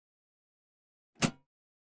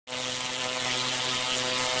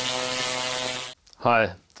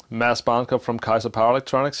Hi, Mads Barnkop from Kaizer Power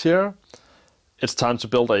Electronics here. It's time to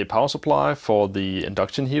build a power supply for the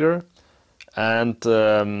induction heater, and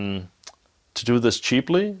to do this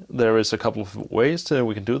cheaply there is a couple of ways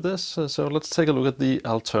we can do this, so let's take a look at the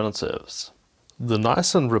alternatives. The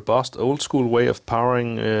nice and robust old school way of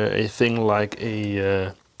powering a thing like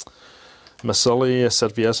a Maselli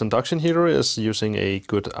ZVS induction heater is using a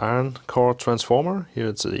good iron core transformer. Here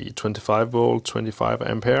it's a 25 volt, 25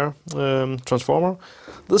 ampere transformer.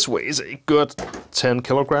 This weighs a good 10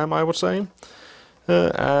 kilogram, I would say.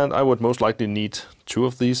 And I would most likely need two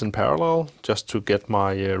of these in parallel just to get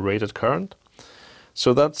my rated current.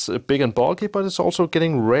 So that's big and bulky, but it's also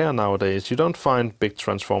getting rare nowadays. You don't find big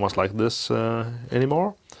transformers like this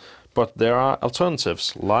anymore. But there are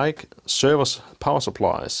alternatives like service power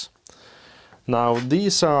supplies. Now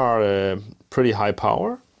these are pretty high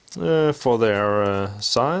power for their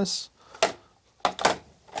size,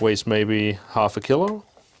 weighs maybe half a kilo,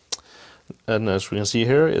 and as we can see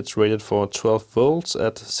here it's rated for 12 volts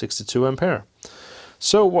at 62 ampere.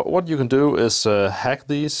 So what you can do is hack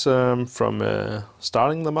these from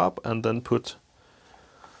starting them up and then put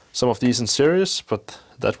some of these in series, but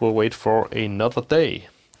that will wait for another day,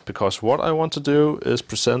 because what I want to do is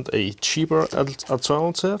present a cheaper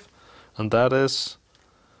alternative. And that is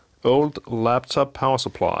old laptop power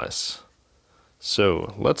supplies.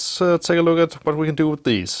 So let's take a look at what we can do with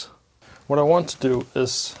these. What I want to do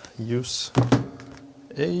is use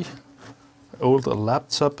a old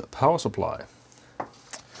laptop power supply.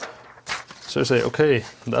 So you say, okay,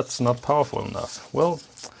 that's not powerful enough. Well,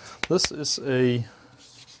 this is a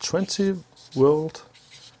 20 volt,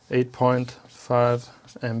 8.5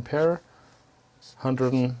 ampere,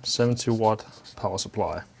 170 watt power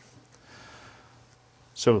supply.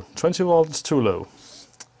 So 20 volts is too low,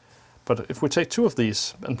 but if we take two of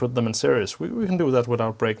these and put them in series, we can do that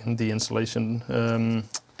without breaking the insulation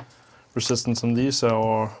resistance on these,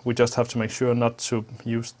 or we just have to make sure not to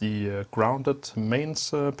use the grounded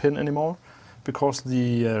mains pin anymore, because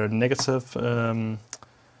the negative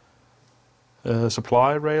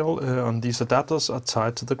supply rail on these adapters are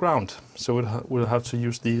tied to the ground, so we'll have to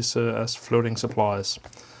use these as floating supplies.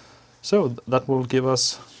 So that will give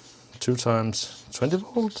us 2 times 20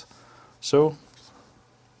 volt, so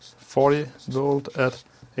 40 volt at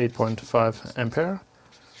 8.5 ampere,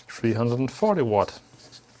 340 watt.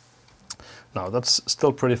 Now that's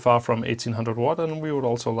still pretty far from 1800 watt, and we would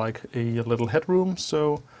also like a little headroom,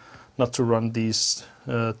 so not to run these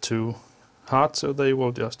too hard, so they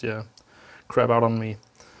will just crap out on me.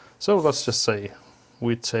 So let's just say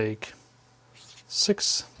we take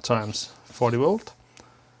 6 times 40 volt.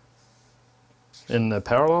 In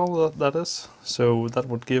parallel, that is, so that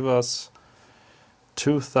would give us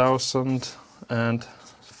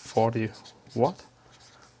 2040 watt,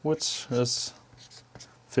 which is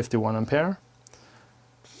 51 ampere.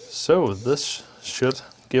 So this should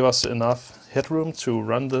give us enough headroom to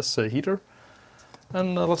run this heater.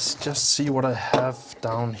 And let's just see what I have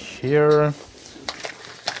down here.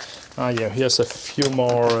 Yeah, here's a few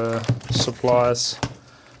more supplies.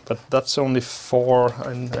 But that's only 4,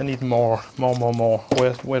 and I need more.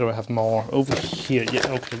 Where do I have more? Over here. Yeah,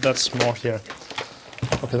 okay, that's more here.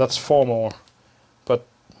 Okay, that's 4 more. But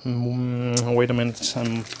wait a minute.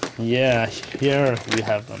 Yeah, here we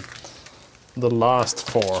have them. The last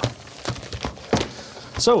 4.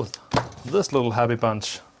 So this little happy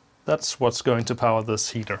bunch, that's what's going to power this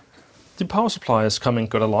heater. The power supply is coming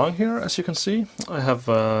good along here, as you can see. I have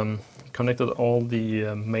connected all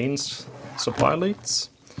the mains supply leads.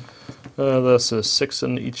 There's 6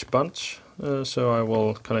 in each bunch, so I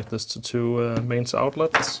will connect this to 2 mains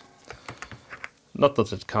outlets. Not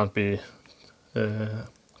that it can't be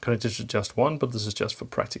connected to just one, but this is just for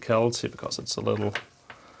practicality, because it's a little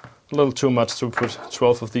too much to put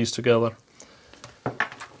 12 of these together.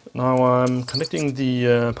 Now I'm connecting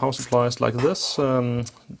the power supplies like this, 2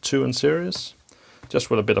 in series, just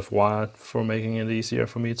with a bit of wire for making it easier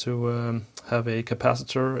for me to have a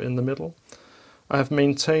capacitor in the middle. I have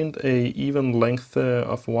maintained a even length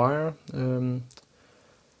of wire,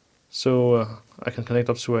 so I can connect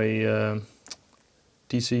up to a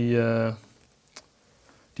DC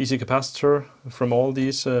capacitor from all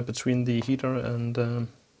these between the heater and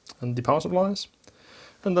the power supplies.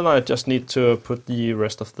 And then I just need to put the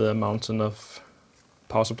rest of the mountain of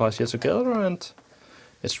power supplies here together, and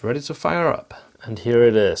it's ready to fire up. And here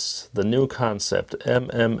it is, the new concept,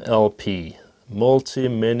 MMLP.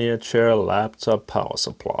 Multi-miniature laptop power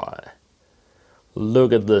supply.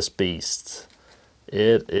 Look at this beast.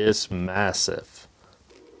 It is massive.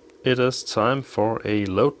 It is time for a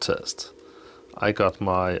load test. I got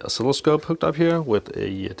my oscilloscope hooked up here with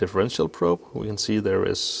a differential probe. We can see there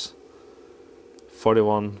is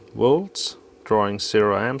 41 volts drawing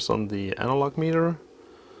 0 amps on the analog meter,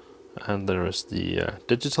 and there is the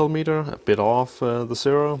digital meter a bit off the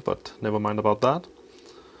 0, but never mind about that.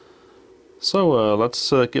 So let's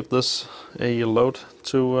give this a load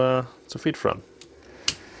to feed from.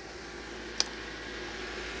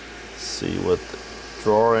 See, with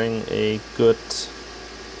drawing a good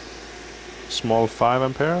small 5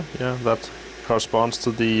 ampere, yeah, that corresponds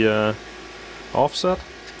to the offset.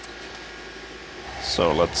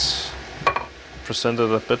 So let's present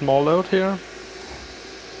it a bit more load here.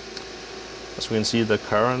 As we can see, the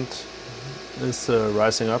current is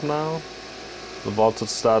rising up now. The voltage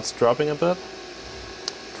starts dropping a bit,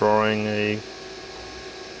 drawing a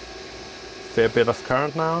fair bit of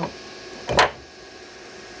current now.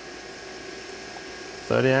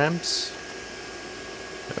 30 amps.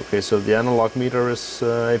 Okay, so the analog meter is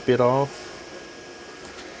a bit off.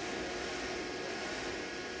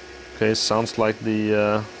 Okay, sounds like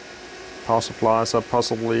the power supplies are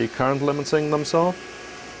possibly current limiting themselves,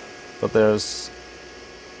 but there's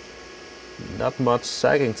not much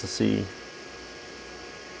sagging to see.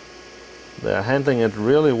 They're handling it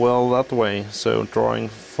really well that way, so drawing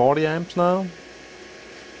 40 amps now.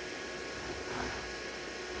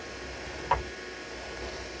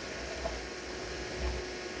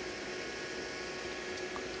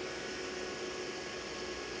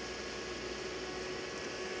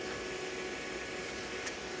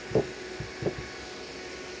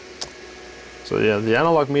 So yeah, the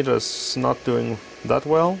analog meter is not doing that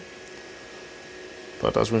well,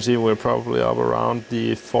 but as we can see, we're probably up around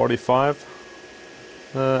the 45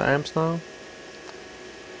 amps now.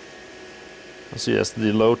 So as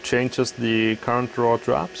the load changes, the current draw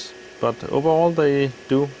drops, but overall they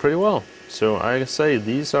do pretty well. So I say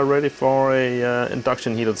these are ready for a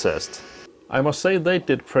induction heater test. I must say they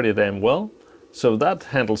did pretty damn well. So that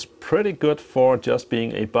handles pretty good for just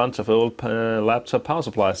being a bunch of old laptop power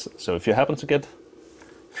supplies. So if you happen to get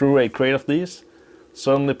through a crate of these,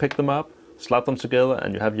 suddenly pick them up, slap them together,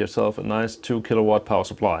 and you have yourself a nice 2 kilowatt power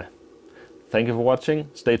supply. Thank you for watching.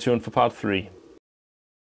 Stay tuned for part 3.